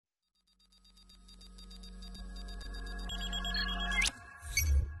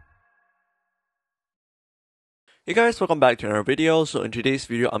Hey guys, welcome back to another video. So in today's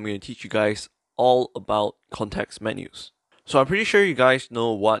video, I'm going to teach you guys all about context menus. So I'm pretty sure you guys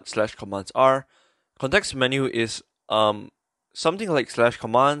know what slash commands are. Context menu is something like slash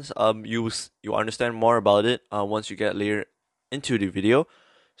commands. You understand more about it once you get later into the video.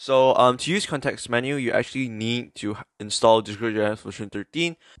 So to use context menu, you actually need to install Discord.js version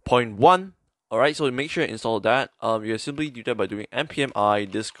 13.1. Alright, so make sure to install that. You simply do that by doing npm i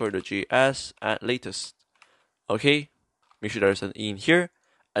discord.js at latest. Okay, make sure there's an E in here,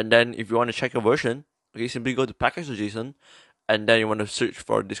 and then if you want to check your version, okay, simply go to package.json, and then you want to search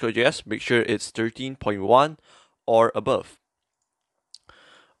for Discord.js. Make sure it's 13.1 or above.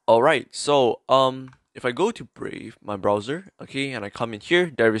 Alright, so if I go to Brave, my browser, okay, and I come in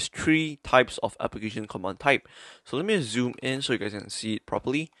here, there is 3 types of application command type. So let me zoom in so you guys can see it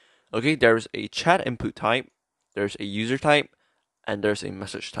properly. Okay, there's a chat input type, there's a user type, and there's a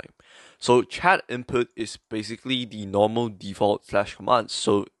message type. So chat input is basically the normal default slash commands.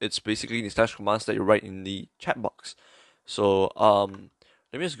 So it's basically the slash commands that you write in the chat box. So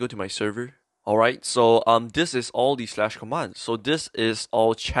let me just go to my server. Alright, so this is all the slash commands. So this is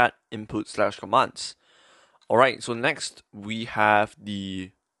all chat input slash commands. Alright, so next we have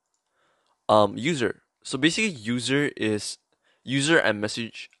the user. So basically user and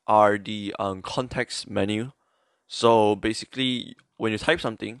message are the context menu. So basically when you type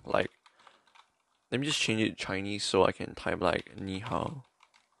something like, let me just change it to Chinese so I can type like ni hao.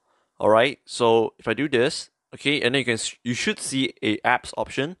 Alright, so if I do this, okay, and then you should see a apps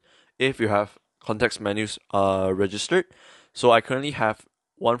option if you have context menus registered. So I currently have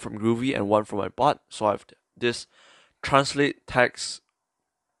one from Groovy and one from my bot. So I have this translate text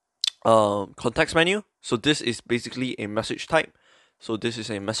context menu. So this is basically a message type. So this is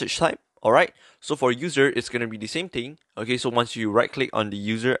a message type. Alright, so for user, it's going to be the same thing. Okay, so once you right click on the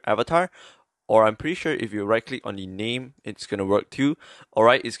user avatar, or I'm pretty sure if you right click on the name, it's going to work too.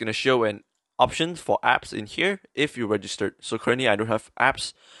 Alright, it's going to show an option for apps in here if you registered. So currently I don't have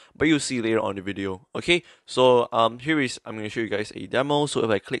apps, but you'll see later on the video. Okay, so I'm going to show you guys a demo. So if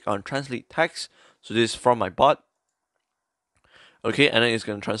I click on translate text, so this is from my bot. Okay, and then it's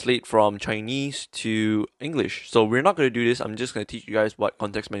going to translate from Chinese to English. So we're not going to do this. I'm just going to teach you guys what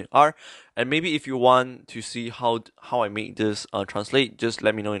context menus are. And maybe if you want to see how I make this translate, just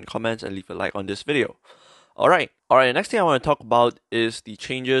let me know in the comments and leave a like on this video. Alright, the next thing I want to talk about is the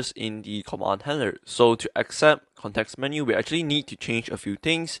changes in the command handler. So to accept context menu, we actually need to change a few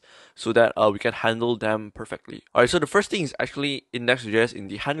things so that we can handle them perfectly. Alright, so the first thing is actually index.js in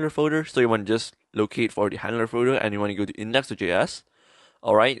the handler folder. So you want to just locate for the handler folder and you want to go to index.js.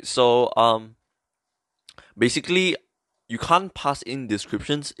 Alright, so basically you can't pass in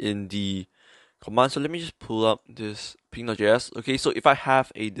descriptions in the command. So let me just pull up this ping.js. Okay, so if I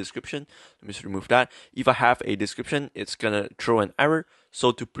have a description, let me just remove that. If I have a description, it's gonna throw an error.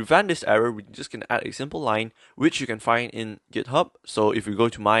 So to prevent this error, we're just gonna add a simple line, which you can find in GitHub. So if you go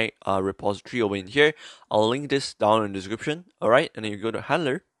to my repository over in here, I'll link this down in the description. Alright, and then you go to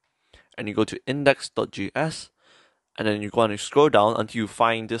handler, and you go to index.js, and then you want to scroll down until you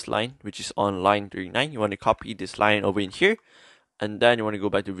find this line, which is on line 39. You want to copy this line over in here, and then you want to go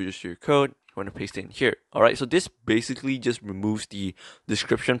back to Visual Studio Code. You want to paste it in here. Alright, so this basically just removes the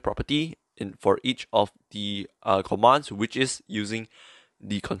description property for each of the commands, which is using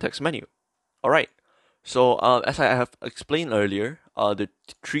the context menu. Alright, so as I have explained earlier, the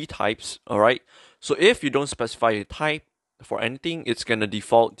 3 types. Alright, so if you don't specify a type for anything, it's gonna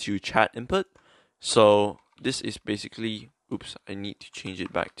default to chat input. So this is basically, oops, I need to change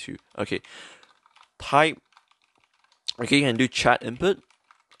it back to, okay, type. Okay, you can do chat input.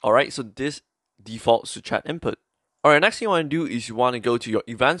 Alright, so this defaults to chat input. Alright, next thing you want to do is you want to go to your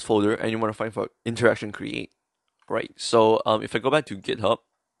events folder and you want to find for interaction create. Right, so if I go back to GitHub,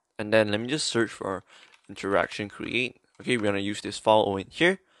 and then let me just search for interaction create. Okay, we're going to use this file over in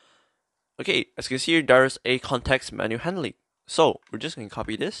here. Okay, as you can see here, there's a context menu handling. So we're just going to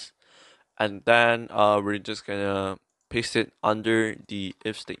copy this, and then we're just going to paste it under the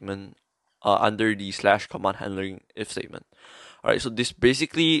if statement, under the slash command handling if statement. Alright, so this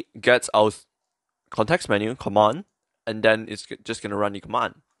basically gets our context menu command, and then it's just gonna run the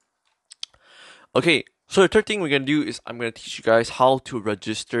command. Okay, so the third thing we're gonna do is I'm gonna teach you guys how to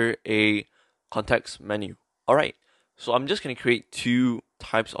register a context menu. Alright, so I'm just gonna create two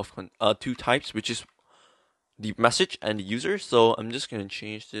types, which is the message and the user. So I'm just gonna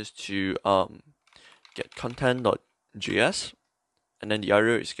change this to get content.js, and then the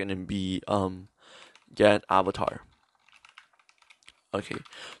other is gonna be get avatar. Okay,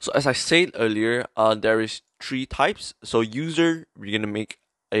 so as I said earlier, there is 3 types. So user, we're gonna make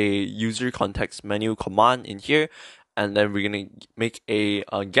a user context menu command in here, and then we're gonna make a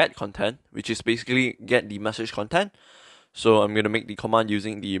get content, which is basically get the message content. So I'm gonna make the command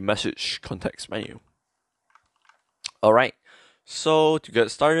using the message context menu. Alright, so to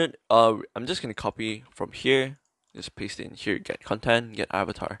get started, I'm just gonna copy from here, just paste it in here, get content, get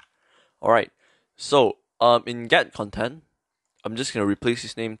avatar. Alright, so in get content, I'm just gonna replace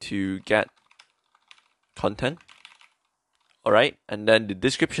this name to get content. Alright, and then the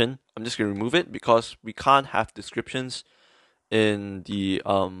description, I'm just gonna remove it because we can't have descriptions in the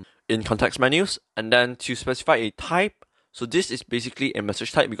in context menus. And then to specify a type, so this is basically a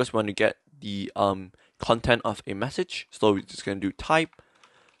message type because we want to get the content of a message. So we're just gonna do type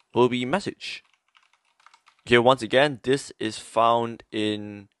will be message. Okay, once again, this is found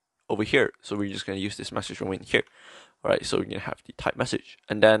in over here. So we're just gonna use this message from in here. Alright, so we're gonna have the type message.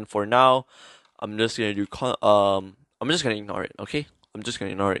 And then for now, I'm just gonna do I'm just gonna ignore it, okay? I'm just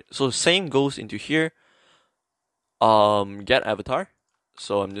gonna ignore it. So same goes into here. Get avatar.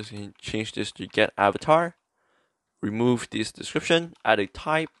 So I'm just gonna change this to get avatar. Remove this description, add a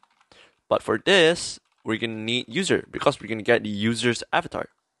type. But for this, we're gonna need user because we're gonna get the user's avatar.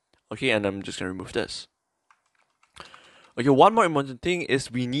 Okay, and I'm just gonna remove this. Okay, one more important thing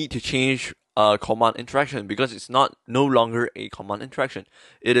is we need to change command interaction because it's no longer a command interaction.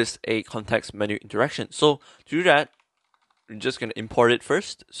 It is a context menu interaction. So to do that, we're just gonna import it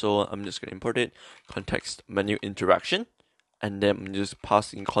first. So I'm just gonna import it, context menu interaction, and then I'm just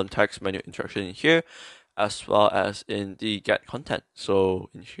passing context menu interaction in here, as well as in the get content. So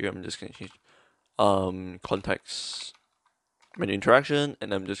in here, I'm just gonna change context menu interaction,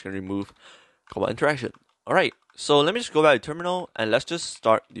 and I'm just gonna remove command interaction. Alright, so let me just go back to terminal and let's just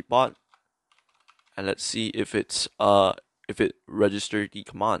start the bot, and let's see if it registered the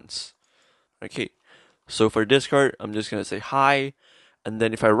commands. Okay, so for Discord, I'm just gonna say hi, and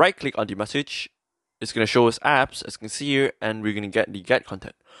then if I right click on the message, it's gonna show us apps as you can see here, and we're gonna get the get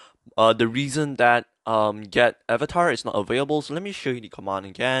content. The reason that get avatar is not available, so let me show you the command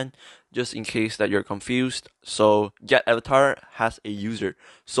again, just in case that you're confused. So get avatar has a user,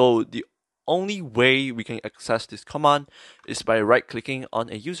 so the only way we can access this command is by right clicking on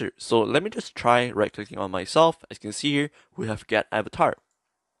a user. So let me just try right clicking on myself. As you can see here, we have get avatar.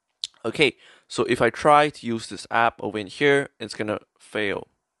 Okay, so if I try to use this app over in here, it's gonna fail.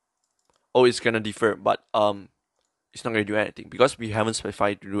 Oh, it's gonna defer, but it's not gonna do anything because we haven't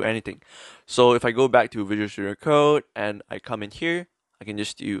specified to do anything. So if I go back to Visual Studio Code and I come in here, I can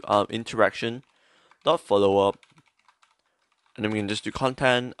just do interaction dot follow up, and then we can just do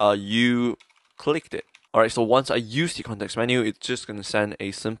content. You clicked it. Alright, so once I use the context menu, it's just gonna send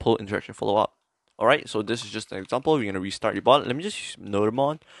a simple interaction follow up. Alright, so this is just an example. We're gonna restart the bot. Let me just use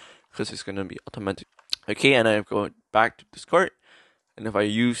Notamon because it's gonna be automatic. Okay, and I go back to Discord, and if I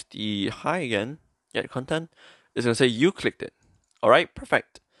use the hi again, get content, it's gonna say you clicked it. Alright,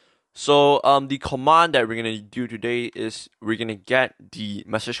 perfect. So the command that we're gonna do today is we're gonna get the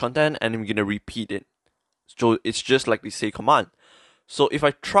message content and we're gonna repeat it. So it's just like the say command. So if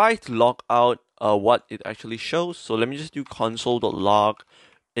I try to log out what it actually shows, so let me just do console.log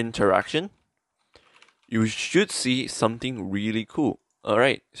interaction. You should see something really cool.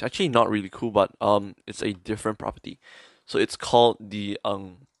 Alright, it's actually not really cool, but it's a different property. So it's called the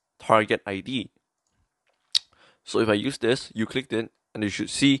target ID. So if I use this, you clicked it, and you should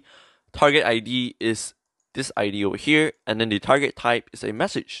see target ID is this ID over here, and then the target type is a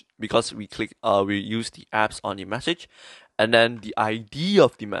message because we use the apps on the message, and then the ID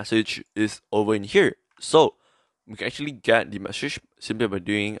of the message is over in here. So we can actually get the message simply by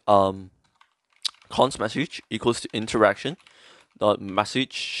doing const message equals to interaction dot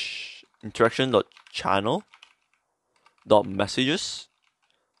message interaction dot channel dot messages.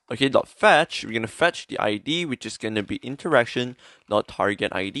 Okay, dot fetch, we're gonna fetch the ID, which is gonna be interaction dot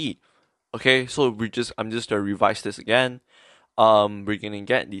target ID. Okay, so I'm just gonna revise this again. We're gonna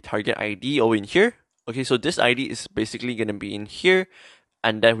get the target ID over in here. Okay, so this ID is basically gonna be in here,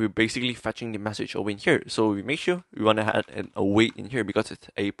 and then we're basically fetching the message over in here. So we make sure we wanna add an await in here because it's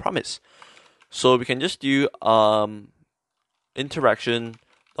a promise. So we can just do interaction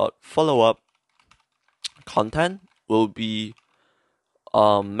dot follow up content will be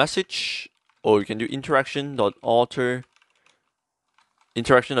message, or you can do interaction dot alter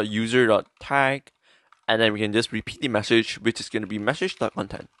interaction dot user dot tag, and then we can just repeat the message, which is going to be message dot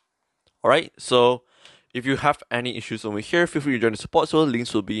content. Alright, so if you have any issues over here, feel free to join the support server.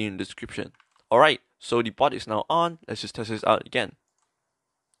 Links will be in the description. Alright, so the bot is now on. Let's just test this out again.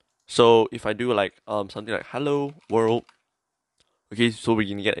 So if I do like something like hello world, okay, so we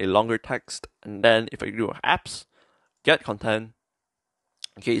can get a longer text, and then if I do apps, get content,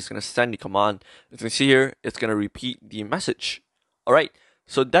 Okay, it's gonna send the command. As you can see here, it's gonna repeat the message. Alright,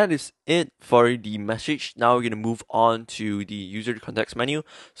 so that is it for the message. Now we're gonna move on to the user context menu.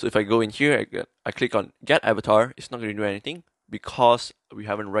 So if I go in here, I click on get avatar, it's not gonna do anything because we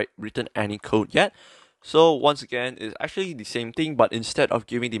haven't written any code yet. So once again, it's actually the same thing, but instead of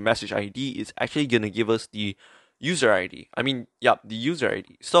giving the message ID, it's actually gonna give us the user ID. The user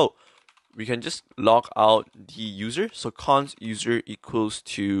ID. So we can just log out the user. So const user equals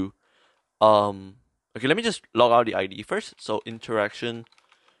to okay, let me just log out the ID first. So interaction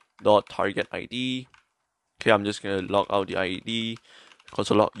dot target ID. Okay, I'm just gonna log out the ID,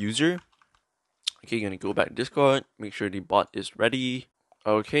 console log user. Okay, gonna go back to Discord, make sure the bot is ready.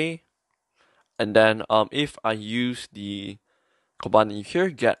 Okay, and then if I use the command in here,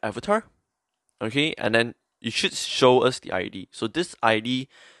 get avatar. Okay, and then it should show us the ID. So this ID,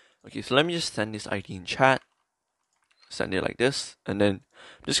 okay, so let me just send this ID in chat. Send it like this, and then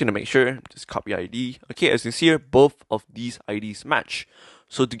I'm just gonna make sure, just copy ID. Okay, as you can see here, both of these IDs match.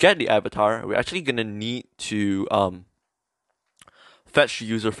 So to get the avatar, we're actually gonna need to fetch the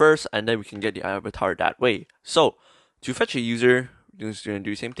user first, and then we can get the avatar that way. So to fetch a user, we're just gonna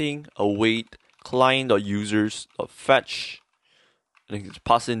do the same thing, await client.users.fetch, and then just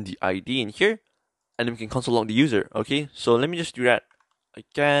pass in the ID in here, and then we can console log the user. Okay, so let me just do that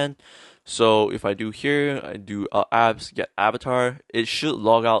again. So if I do here, I do apps get avatar, it should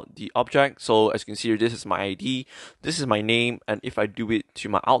log out the object. So as you can see here, this is my ID, this is my name, and if I do it to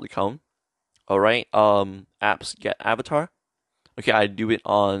my Outlook account, alright, apps get avatar. Okay, I do it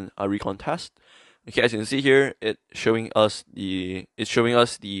on a recon test. Okay, as you can see here, it's showing us the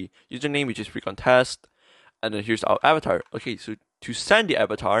username, which is recon test, and then here's our avatar. Okay, so to send the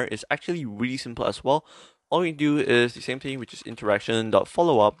avatar is actually really simple as well. All we do is the same thing, which is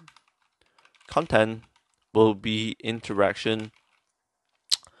interaction.followup. Content will be interaction.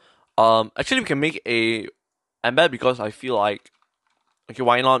 Actually, we can make a embed because I feel like, okay,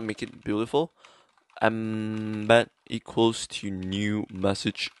 why not make it beautiful? Embed equals to new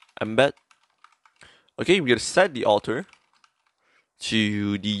message embed. Okay, we're gonna set the alter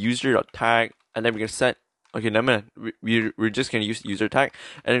to the user.tag, and then we're gonna set, okay, never mind, we're just gonna use the user tag,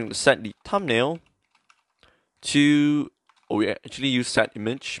 and then set the thumbnail to, we actually use set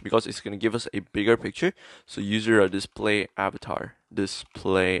image because it's gonna give us a bigger picture. So user display avatar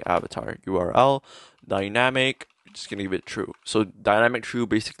URL dynamic, just gonna give it true. So dynamic true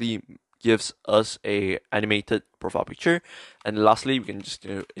basically gives us a animated profile picture. And lastly, we can just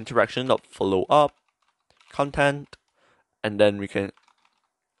do interaction.follow up content, and then we can,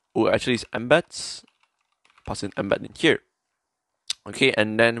 actually it's embeds, pass in embed in here. Okay,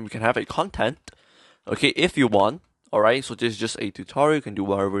 and then we can have a content. Okay, if you want. Alright, so this is just a tutorial, you can do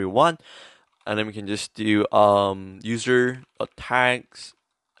whatever you want. And then we can just do user tags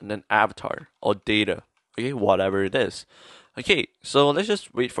and then avatar or data. Okay, whatever it is. Okay, so let's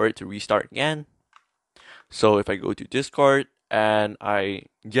just wait for it to restart again. So if I go to Discord and I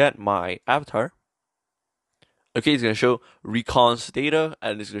get my avatar, okay, it's gonna show recons data,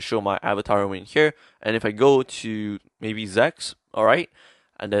 and it's gonna show my avatar over in here. And if I go to maybe Zex, alright,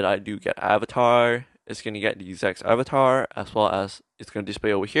 and then I do get avatar, it's gonna get the exact avatar as well as it's gonna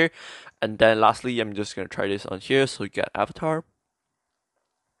display over here. And then lastly, I'm just gonna try this on here. So get avatar.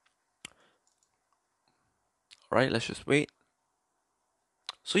 Alright, let's just wait.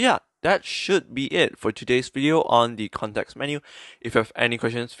 So yeah, that should be it for today's video on the context menu. If you have any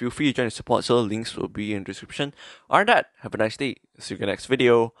questions, feel free to join the support, so links will be in the description. Alright, have a nice day. See you in the next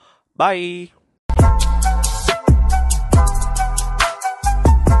video. Bye.